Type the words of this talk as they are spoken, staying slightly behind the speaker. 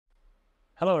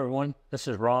Hello everyone, this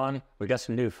is Ron. We got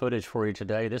some new footage for you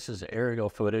today. This is aerial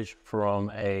footage from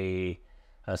a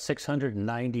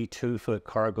 692-foot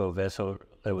cargo vessel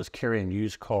that was carrying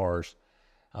used cars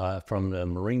from the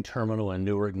Marine Terminal in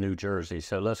Newark, New Jersey.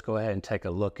 So let's go ahead and take a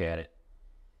look at it.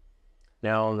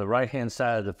 Now on the right-hand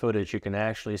side of the footage, you can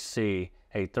actually see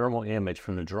a thermal image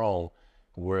from the drone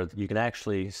where you can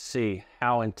actually see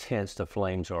how intense the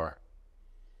flames are.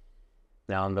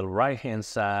 Now on the right-hand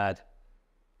side,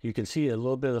 you can see a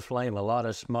little bit of the flame, a lot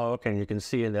of smoke, and you can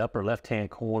see in the upper left-hand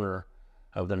corner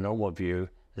of the normal view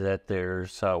that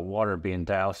there's water being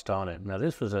doused on it. Now,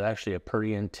 this was actually a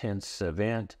pretty intense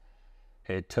event.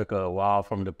 It took a while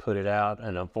for them to put it out,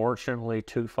 and unfortunately,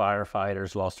 2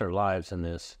 firefighters lost their lives in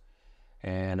this.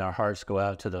 And our hearts go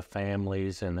out to the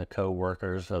families and the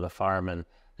co-workers of the firemen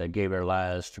that gave their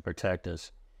lives to protect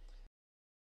us.